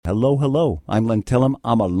Hello, hello. I'm Len Tillem.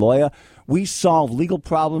 I'm a lawyer. We solve legal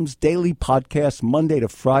problems, daily podcast, Monday to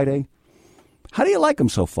Friday. How do you like them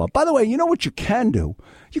so far? By the way, you know what you can do?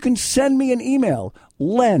 You can send me an email,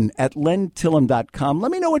 len@lentillem.com.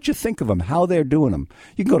 Let me know what you think of them, how they're doing them.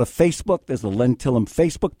 You can go to Facebook. There's the Len Tillem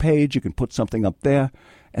Facebook page. You can put something up there.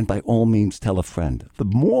 And by all means, tell a friend. The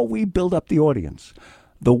more we build up the audience,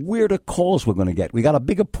 the weirder calls we're going to get. We got a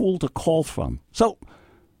bigger pool to call from. So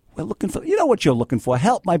we're looking for, you know what you're looking for.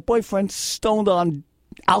 Help. My boyfriend's stoned on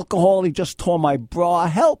alcohol. He just tore my bra.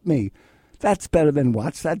 Help me. That's better than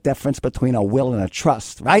what's that difference between a will and a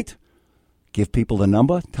trust, right? Give people the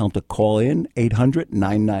number. Tell them to call in,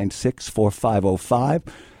 800-996-4505.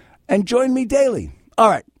 And join me daily. All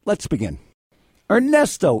right, let's begin.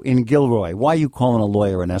 Ernesto in Gilroy. Why are you calling a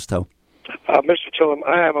lawyer, Ernesto? Mr. Tillem,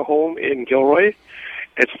 I have a home in Gilroy.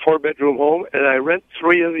 It's a 4-bedroom home, and I rent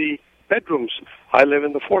 3 of the bedrooms. I live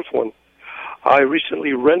in the 4th one. I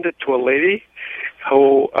recently rented to a lady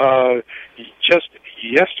who just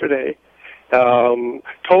yesterday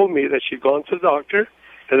told me that she'd gone to the doctor,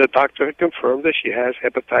 and the doctor had confirmed that she has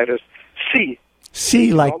hepatitis C.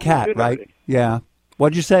 C like cat, right? Yeah.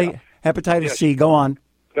 What'd you say? Yeah. Hepatitis C. Go on.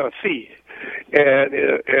 No, C.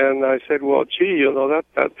 And I said, well, gee, you know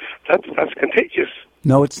that's contagious.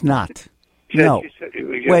 No, it's not. No. Said,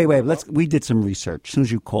 wait. We did some research as soon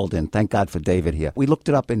as you called in. Thank God for David here. We looked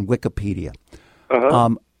it up in Wikipedia.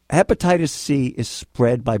 Hepatitis C is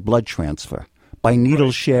spread by blood transfer, by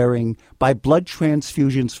needle sharing, by blood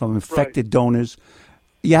transfusions from infected donors.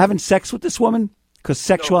 You having sex with this woman? Because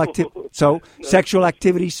sexual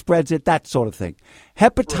activity spreads it, that sort of thing.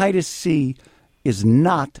 Hepatitis C is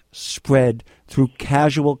not spread through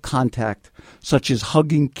casual contact, such as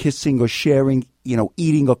hugging, kissing, or sharing,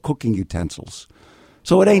 eating or cooking utensils.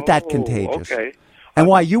 So it ain't that contagious. Okay. And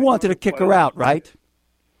why? You wanted to kick her out, right?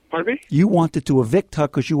 Pardon me? You wanted to evict her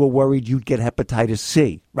because you were worried you'd get hepatitis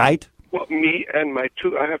C, right? Well, me and I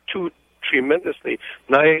have 2 tremendously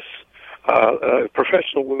nice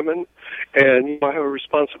professional women, and I have a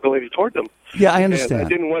responsibility toward them. Yeah, I understand. And I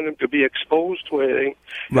didn't want them to be exposed to anything.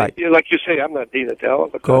 Right. Like you say, I'm not Dina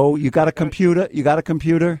Dell. Go. You got a computer?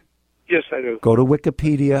 Yes, I do. Go to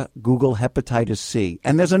Wikipedia, Google hepatitis C.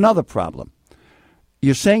 And there's another problem.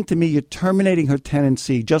 You're saying to me you're terminating her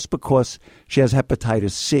tenancy just because she has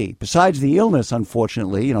hepatitis C. Besides the illness,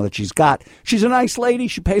 unfortunately, that she's got. She's a nice lady.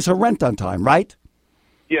 She pays her rent on time, right?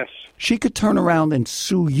 Yes. She could turn around and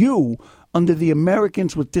sue you under the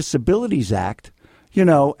Americans with Disabilities Act,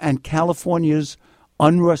 and California's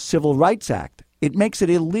UNRRA Civil Rights Act. It makes it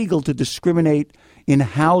illegal to discriminate in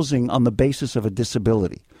housing on the basis of a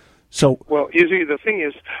disability. So, well, you see, the thing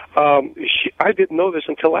is, I didn't know this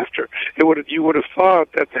until after. You would have thought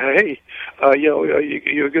that, hey,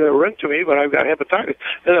 you're going to rent to me, but I've got hepatitis.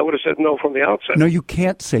 And I would have said no from the outset. No, you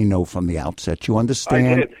can't say no from the outset. You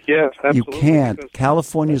understand? I did. Yes, absolutely. You can't.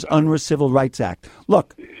 California's UNRRA Civil Rights Act.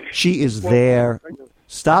 Look, she is there.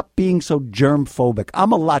 Stop being so germ-phobic.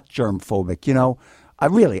 I'm a lot germ-phobic, I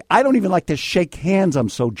don't even like to shake hands. I'm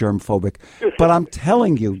so germ-phobic. But I'm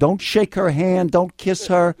telling you, don't shake her hand. Don't kiss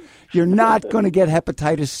her. You're not going to get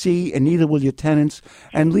hepatitis C, and neither will your tenants.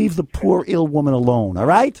 And leave the poor, ill woman alone, all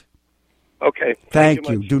right? Okay. Thank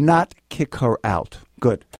you. Do not kick her out.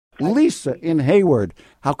 Good. Lisa in Hayward,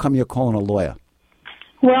 how come you're calling a lawyer?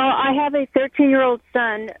 Well, I have a 13-year-old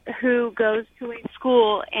son who goes to a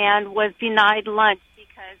school and was denied lunch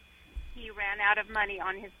because he ran out of money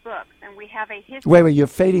on his books, and we have a history. Wait, you're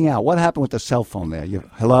fading out. What happened with the cell phone there?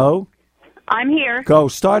 Hello? I'm here. Go,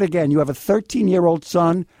 start again. You have a 13-year-old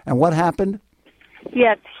son, and what happened?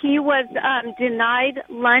 Yes, he was denied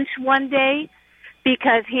lunch one day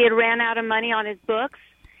because he had ran out of money on his books,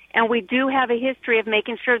 and we do have a history of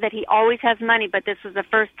making sure that he always has money, but this was the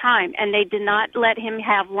first time, and they did not let him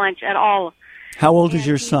have lunch at all. How old is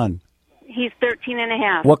your son? He's 13 and a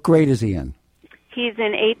half. What grade is he in? He's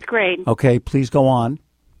in 8th grade. Okay, please go on.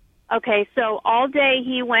 Okay, so all day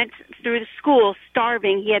he went through the school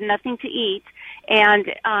starving. He had nothing to eat.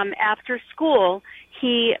 And after school,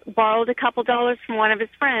 he borrowed a couple dollars from one of his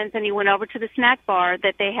friends, and he went over to the snack bar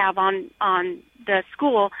that they have on the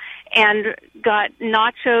school and got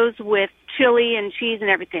nachos with chili and cheese and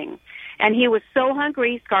everything. And he was so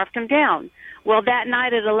hungry, he scarfed him down. Well, that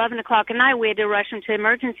night at 11 o'clock at night, we had to rush him to the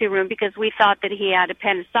emergency room because we thought that he had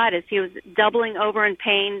appendicitis. He was doubling over in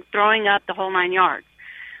pain, throwing up, the whole 9 yards.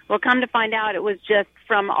 Well, come to find out, it was just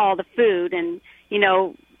from all the food and,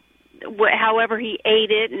 however he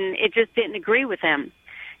ate it, and it just didn't agree with him.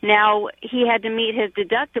 Now, he had to meet his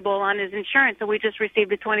deductible on his insurance, so we just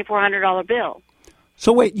received a $2,400 bill.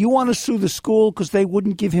 So wait, you want to sue the school because they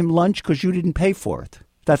wouldn't give him lunch because you didn't pay for it?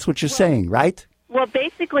 That's what you're saying, right? Well,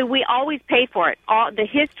 basically, we always pay for it. All the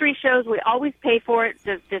history shows we always pay for it.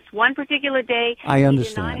 This one particular day, I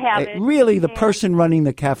understand. Did not have it. Really, the person running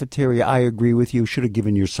the cafeteria, I agree with you, should have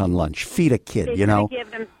given your son lunch. Feed a kid, they you know.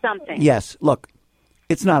 Give them something. Yes. Look,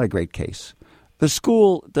 it's not a great case. The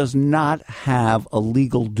school does not have a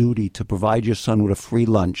legal duty to provide your son with a free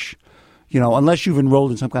lunch, unless you've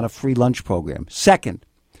enrolled in some kind of free lunch program. Second,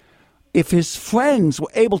 if his friends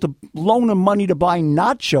were able to loan him money to buy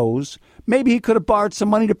nachos, maybe he could have borrowed some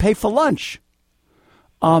money to pay for lunch.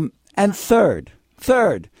 And third,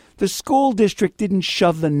 the school district didn't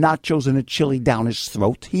shove the nachos and the chili down his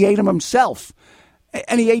throat. He ate them himself,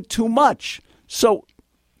 and he ate too much. So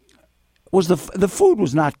the food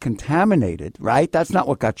was not contaminated, right? That's not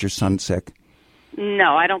what got your son sick.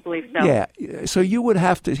 No, I don't believe so. Yeah, so you would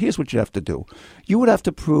have to, here's what you have to do. You would have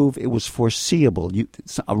to prove it was foreseeable.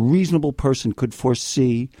 A reasonable person could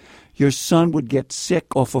foresee your son would get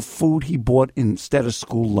sick off of food he bought instead of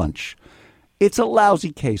school lunch. It's a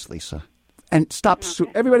lousy case, Lisa. And stop,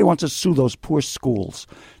 everybody wants to sue those poor schools.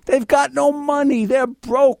 They've got no money. They're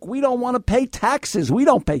broke. We don't want to pay taxes. We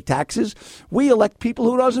don't pay taxes. We elect people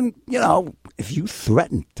who doesn't, if you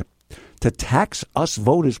threaten to tax us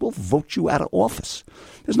voters, we'll vote you out of office.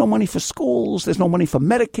 There's no money for schools. There's no money for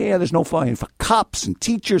Medicare. There's no money for cops and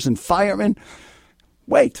teachers and firemen.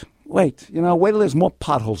 Wait till there's more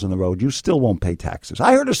potholes in the road. You still won't pay taxes.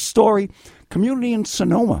 I heard a story, community in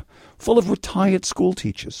Sonoma, full of retired school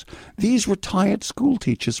teachers. These retired school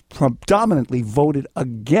teachers predominantly voted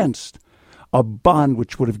against a bond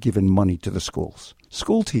which would have given money to the schools.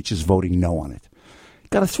 School teachers voting no on it.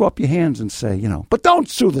 Got to throw up your hands and say, but don't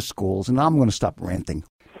sue the schools, and I'm going to stop ranting.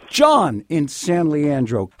 John in San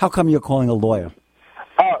Leandro, how come you're calling a lawyer?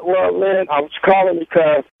 Well, Len, I was calling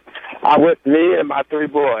because me and my 3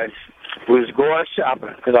 boys was going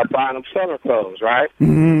shopping because I'm buying them summer clothes, right?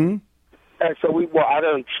 Mm-hmm. And so I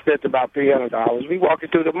done spent about $300. We walking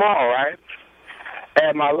through the mall, right?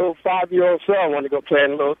 And my little 5-year-old son wanted to go play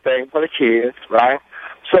in a little thing for the kids, right?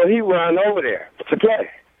 So he ran over there to play.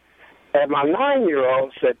 And my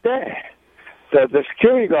 9-year-old said, Dad, the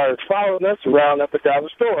security guard is following us around up and down the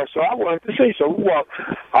store. So I wanted to see. So we walked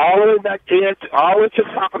all the way back in, all the way to the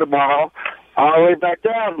top of the mall, all the way back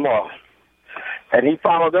down the mall. And he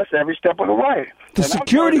followed us every step of the way. The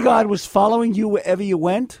security guard was following you wherever you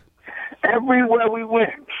went? Everywhere we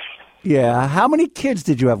went. Yeah. How many kids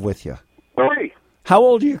did you have with you? 3. How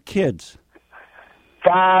old are your kids?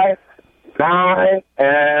 5, 9,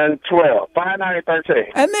 and 12. 5, 9, and 13.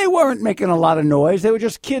 And they weren't making a lot of noise. They were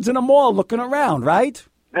just kids in a mall looking around, right?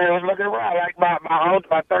 They was looking around. Like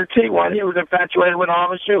my 13 one, he was infatuated with all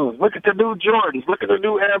the shoes. Look at the new Jordans. Look at the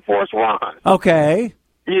new Air Force One. Okay.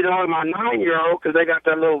 My 9-year-old, because they got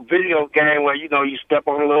that little video game where, you step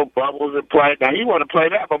on little bubbles and play. Now, he want to play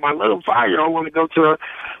that, but my little 5-year-old want to go to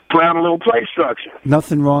play on a little play structure.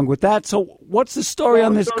 Nothing wrong with that. So what's the story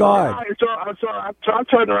on this guard? So I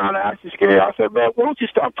turned around and asked the security. I said, man, why don't you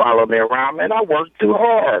stop following me around, man? I work too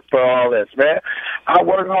hard for all this, man. I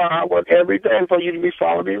work hard. I work every day for you to be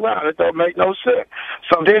following me around. It don't make no sense.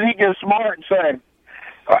 So then he gets smart and say,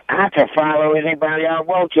 I can follow anybody I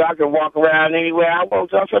want to. I can walk around anywhere I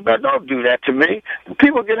want to. I said, man, don't do that to me.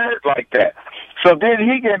 People get hurt like that. So then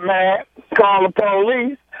he get mad, call the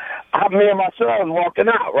police. Me and my son was walking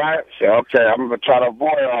out, right? So, okay, I'm going to try to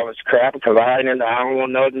avoid all this crap because I don't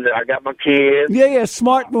want nothing. I got my kids. Yeah,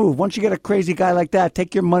 smart move. Once you get a crazy guy like that,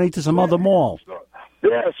 take your money to some other mall.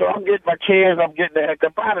 So I'm getting my kids. I'm getting the heck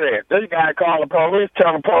up out of there. This guy called the police,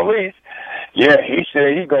 tell the police. Yeah, he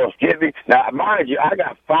said he goes get me. Now, mind you, I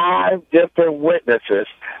got 5 different witnesses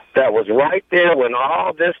that was right there when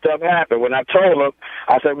all this stuff happened. When I told them,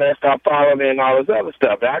 I said, man, stop following me and all this other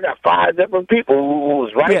stuff. Now, I got 5 different people who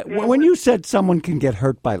was right there. When you said someone can get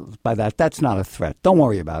hurt by that, that's not a threat. Don't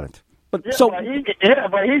worry about it. But he said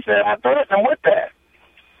I threatened him with that.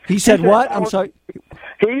 He said what? I'm sorry.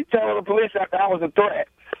 He told the police that was a threat.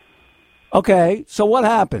 Okay, so what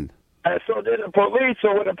happened? And so then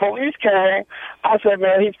when the police came, I said,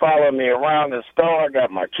 man, he's following me around the store. I got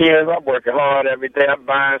my kids. I'm working hard every day. I'm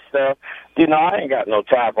buying stuff. I ain't got no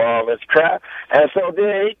time for all this crap. And so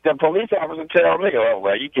then the police officer tell me, oh,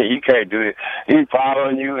 well, you can't do it. He's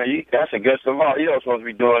following you, and that's against the law. You don't supposed to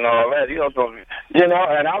be doing all that. You don't supposed to be, and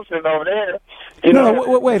I'm sitting over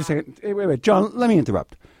there. Wait a second. Wait, John, let me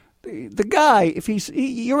interrupt. The guy, if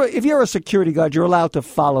you're a security guard, you're allowed to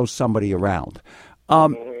follow somebody around.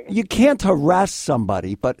 You can't harass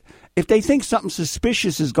somebody, but if they think something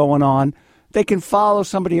suspicious is going on, they can follow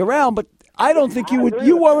somebody around. But I don't think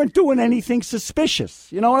you weren't doing anything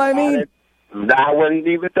suspicious. You know what I mean? I wasn't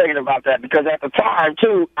even thinking about that because at the time,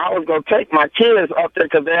 too, I was going to take my kids up there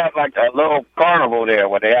because they had like a little carnival there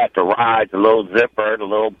where they had to ride the little zipper, the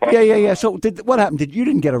little bus. Yeah. So what happened? You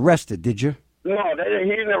didn't get arrested, did you? No, he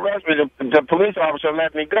didn't arrest me. The police officer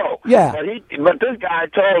let me go. Yeah. But this guy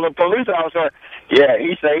told the police officer,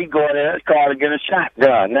 he said he'd go in his car to get a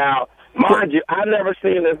shotgun. Now, mind you, I never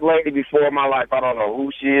seen this lady before in my life. I don't know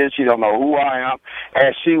who she is. She don't know who I am.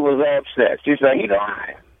 And she was upset. She said, he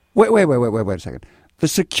lying. Wait a second. The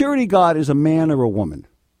security guard is a man or a woman?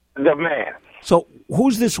 The man. So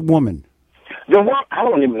who's this woman? The one, I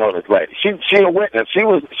don't even know this lady. She a witness. She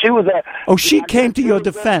was at. Oh, she came to your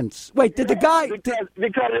defense. Wait, did the guy? Because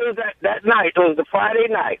it was that night. It was the Friday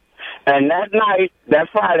night, and that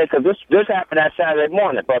Friday, because this happened that Saturday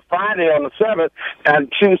morning. But Friday on the 7th,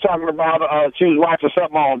 and she was talking about she was watching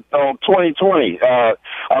something on 2020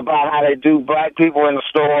 about how they do black people in the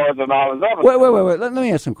stores and all this other. Wait. Let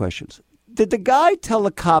me ask some questions. Did the guy tell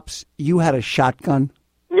the cops you had a shotgun?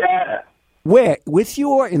 Yeah. Where? With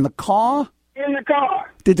you or in the car? In the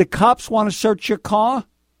car. Did the cops want to search your car?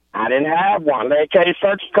 I didn't have one. They can't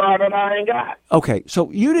search the car that I ain't got. Okay,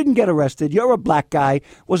 so you didn't get arrested. You're a black guy.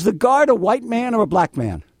 Was the guard a white man or a black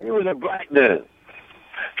man? He was a black dude.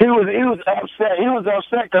 He was upset. He was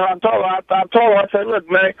upset because I told her, I said,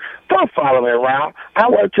 look, man, don't follow me around. I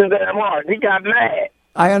work too damn hard. He got mad.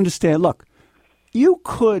 I understand. Look, you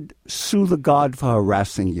could sue the guard for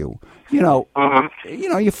harassing you.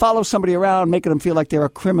 You follow somebody around, making them feel like they're a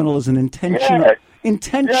criminal is an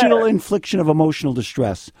intentional infliction of emotional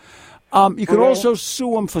distress. You could also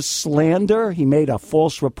sue him for slander. He made a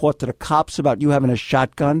false report to the cops about you having a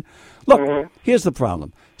shotgun. Look, here's the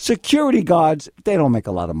problem. Security guards, they don't make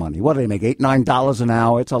a lot of money. What do they make, $8, $9 an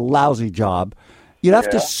hour? It's a lousy job. You'd have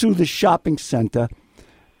to sue the shopping center,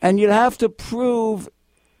 and you'd have to prove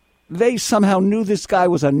they somehow knew this guy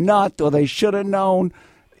was a nut or they should have known.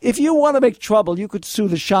 If you want to make trouble, you could sue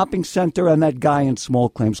the shopping center and that guy in small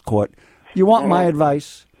claims court. You want my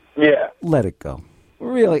advice? Yeah. Let it go.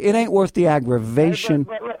 Really, it ain't worth the aggravation.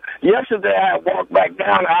 But yesterday, I walked back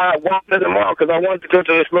down. I walked in the mall because I wanted to go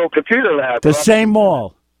to this little computer lab. The same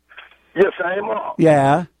mall? Yes, same mall.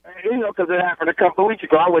 Yeah. Because it happened a couple of weeks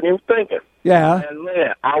ago. I wasn't even thinking. Yeah. And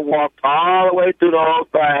then I walked all the way through the whole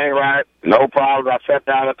thing, right? No problem. I sat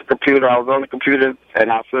down at the computer. I was on the computer,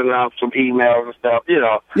 and I sent out some emails and stuff,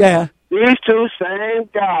 Yeah. These two same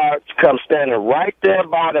guards come standing right there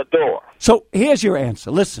by the door. So here's your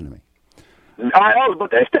answer. Listen to me.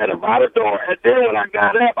 But they standing by the door. And then when I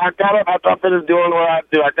got up, I thought finished doing what I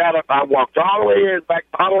do. I got up, I walked all the way back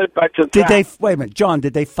to the Wait a minute, John,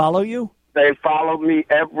 did they follow you? They followed me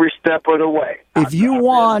every step of the way. If you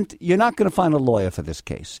want, you're not going to find a lawyer for this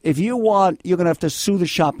case. If you want, you're going to have to sue the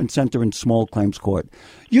shopping center in small claims court.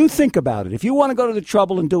 You think about it. If you want to go to the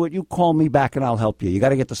trouble and do it, you call me back and I'll help you. You got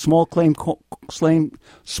to get the small claims court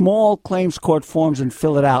forms and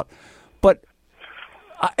fill it out. But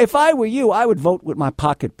if I were you, I would vote with my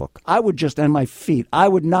pocketbook. I would just end my feet. I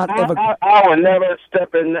would not ever. I would never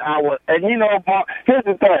step in. And here's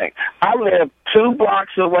the thing. I live 2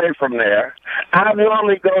 blocks away from there. I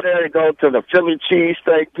normally go there to go to the Philly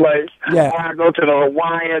cheesesteak place. Yeah. Or I go to the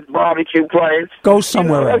Hawaiian barbecue place. Go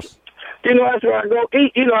somewhere else. That's where I go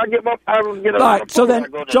eat. I get my. All right. So then,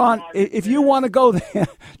 John, if you want to go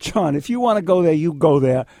there, you go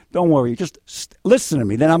there. Don't worry. Just listen to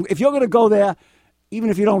me. Then, if you're going to go there. Even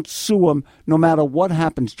if you don't sue them, no matter what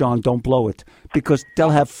happens, John, don't blow it. Because they'll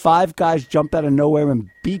have 5 guys jump out of nowhere and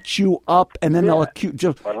beat you up, and then they'll accuse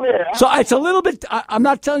you. So it's a little bit, I'm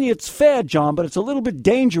not telling you it's fair, John, but it's a little bit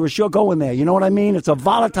dangerous you're going there. You know what I mean? It's a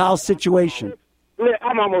volatile situation.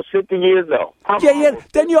 I'm almost 50 years old.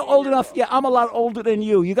 Then you're old enough. Yeah, I'm a lot older than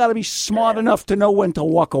you. You got to be smart enough to know when to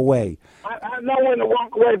walk away. I know when to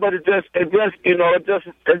walk away, but it just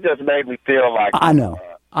made me feel like. I know.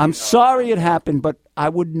 I'm sorry it happened, but I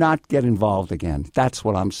would not get involved again. That's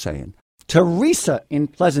what I'm saying. Teresa in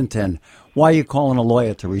Pleasanton. Why are you calling a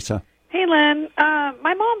lawyer, Teresa? Hey, Len.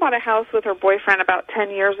 My mom bought a house with her boyfriend about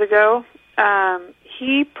 10 years ago.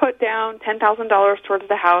 He put down $10,000 towards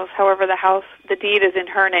the house. However, the deed is in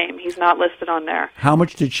her name. He's not listed on there. How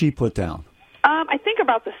much did she put down? I think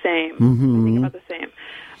about the same. Mm-hmm.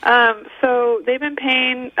 So they've been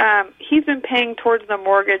paying, he's been paying towards the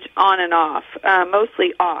mortgage on and off,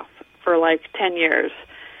 mostly off for like 10 years.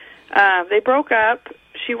 They broke up.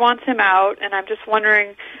 She wants him out, and I'm just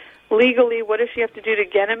wondering, legally, what does she have to do to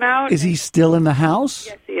get him out? Is he still in the house?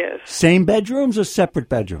 Yes, he is. Same bedrooms or separate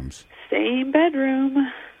bedrooms? Same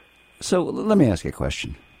bedroom. So let me ask you a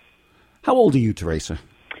question. How old are you, Teresa?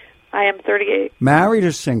 I am 38. Married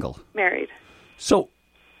or single? Married. So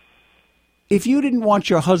If you didn't want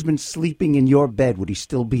your husband sleeping in your bed, would he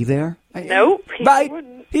still be there? Nope, he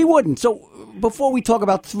wouldn't. He wouldn't. So before we talk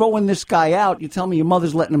about throwing this guy out, you tell me your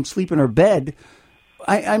mother's letting him sleep in her bed.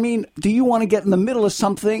 I mean, do you want to get in the middle of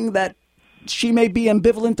something that she may be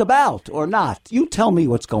ambivalent about or not? You tell me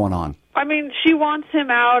what's going on. I mean, she wants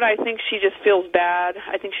him out. I think she just feels bad.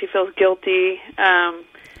 I think she feels guilty.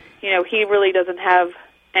 He really doesn't have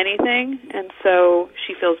anything, and so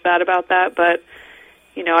she feels bad about that. But,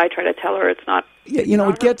 I try to tell her it's not. Yeah,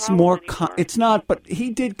 it gets more. It's not, but he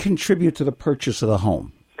did contribute to the purchase of the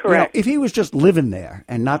home. Correct. If he was just living there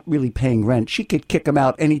and not really paying rent, she could kick him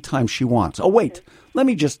out anytime she wants. Oh, wait. Let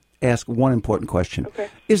me just ask one important question. Okay.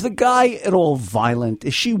 Is the guy at all violent?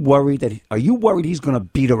 Is she worried are you worried he's going to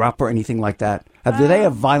beat her up or anything like that? Do they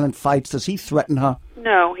have violent fights? Does he threaten her?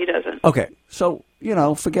 No, he doesn't. Okay. So,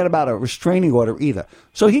 forget about a restraining order either.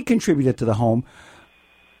 So he contributed to the home.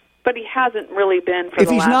 But he hasn't really been for If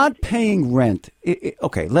he's not paying rent,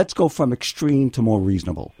 okay, let's go from extreme to more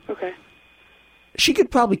reasonable. Okay. She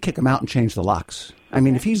could probably kick him out and change the locks. I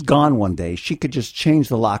mean, if he's gone one day, she could just change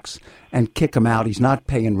the locks and kick him out. He's not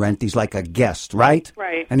paying rent. He's like a guest, right?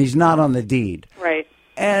 Right. And he's not on the deed. Right.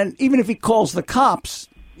 And even if he calls the cops,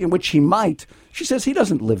 in which he might, she says he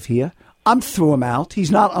doesn't live here. I'm threw him out.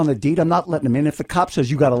 He's not on the deed. I'm not letting him in. If the cop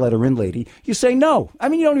says you got to let her in, lady, you say no. I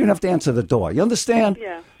mean, you don't even have to answer the door. You understand?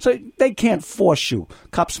 Yeah. So they can't force you.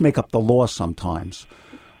 Cops make up the law sometimes.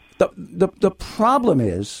 The problem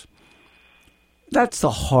is, that's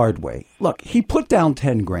the hard way. Look, he put down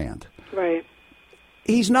 $10,000. Right.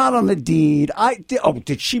 He's not on the deed.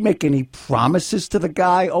 Did she make any promises to the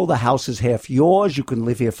guy? Oh, the house is half yours. You can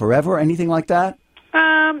live here forever. Anything like that?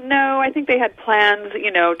 No, I think they had plans,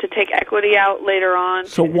 to take equity out later on.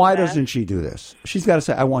 So why doesn't she do this? She's got to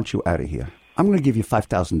say, I want you out of here. I'm going to give you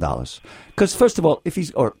 $5,000. Because first of all,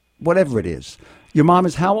 or whatever it is, your mom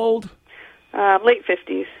is how old? Late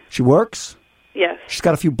 50s. She works? Yes. She's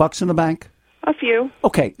got a few bucks in the bank? A few.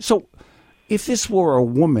 Okay, so if this were a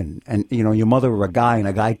woman and, your mother were a guy and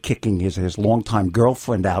a guy kicking his longtime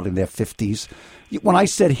girlfriend out in their 50s, when I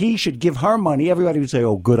said he should give her money, everybody would say,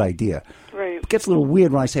 oh, good idea. Right. It gets a little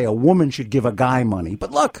weird when I say a woman should give a guy money.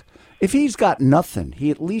 But look, if he's got nothing,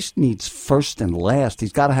 he at least needs first and last.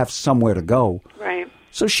 He's got to have somewhere to go. Right.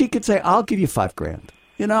 So she could say, I'll give you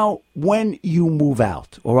 $5,000, when you move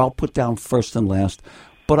out, or I'll put down first and last,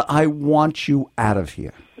 but I want you out of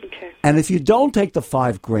here. Okay. And if you don't take the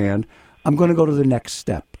 $5,000, I'm going to go to the next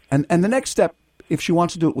step. And the next step, if she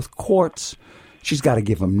wants to do it with courts, she's got to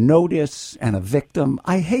give him notice and a victim.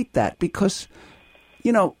 I hate that because,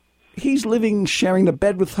 he's sharing the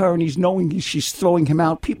bed with her, and he's knowing she's throwing him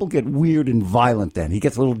out. People get weird and violent then. He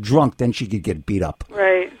gets a little drunk, then she could get beat up.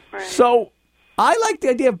 Right. So I like the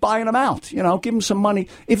idea of buying him out, give him some money.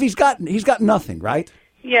 If he's got nothing, right?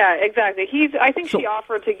 Yeah, exactly. I think she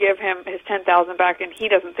offered to give him his $10,000 back, and he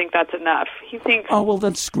doesn't think that's enough. He thinks. Oh well,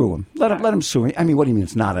 then screw him. Let him sue him. I mean, what do you mean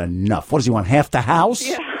it's not enough? What does he want? Half the house?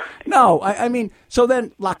 Yeah. No, I mean, so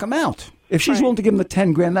then lock him out. If she's willing to give him the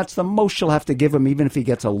 $10,000, that's the most she'll have to give him, even if he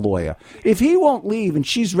gets a lawyer. If he won't leave and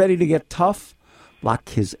she's ready to get tough, lock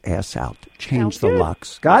his ass out. Change the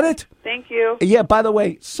locks. Got it? Thank you. Yeah, by the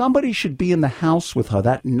way, somebody should be in the house with her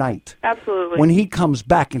that night. Absolutely. When he comes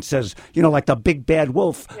back and says, like the big bad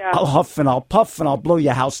wolf, I'll huff and I'll puff and I'll blow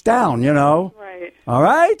your house down, Right. All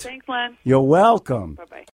right? Thanks, Len. You're welcome.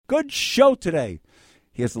 Bye-bye. Good show today.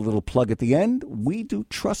 Here's a little plug at the end. We do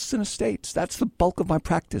trusts and estates. That's the bulk of my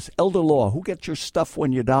practice. Elder law. Who gets your stuff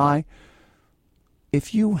when you die?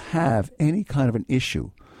 If you have any kind of an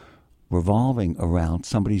issue revolving around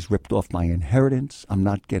somebody's ripped off my inheritance, I'm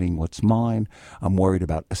not getting what's mine, I'm worried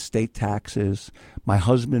about estate taxes. My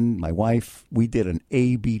husband, my wife, we did an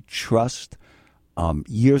AB trust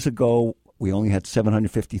years ago. We only had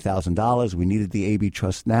 $750,000. We needed the AB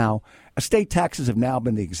trust now. Estate taxes have now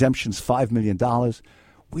been the exemptions, $5 million.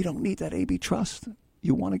 We don't need that AB trust.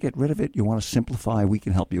 You want to get rid of it. You want to simplify. We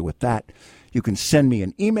can help you with that. You can send me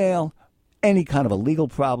an email. Any kind of a legal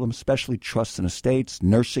problem, especially trusts and estates,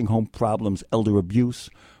 nursing home problems, elder abuse,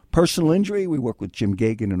 personal injury. We work with Jim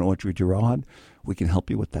Gagan and Audrey Gerard. We can help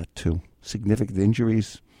you with that too. Significant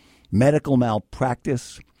injuries, medical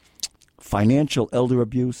malpractice, financial elder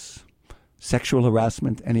abuse, sexual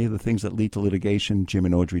harassment, any of the things that lead to litigation. Jim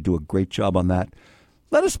and Audrey do a great job on that.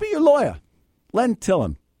 Let us be your lawyer. Len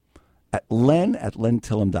Tillem at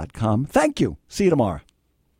lentillem.com. Thank you. See you tomorrow.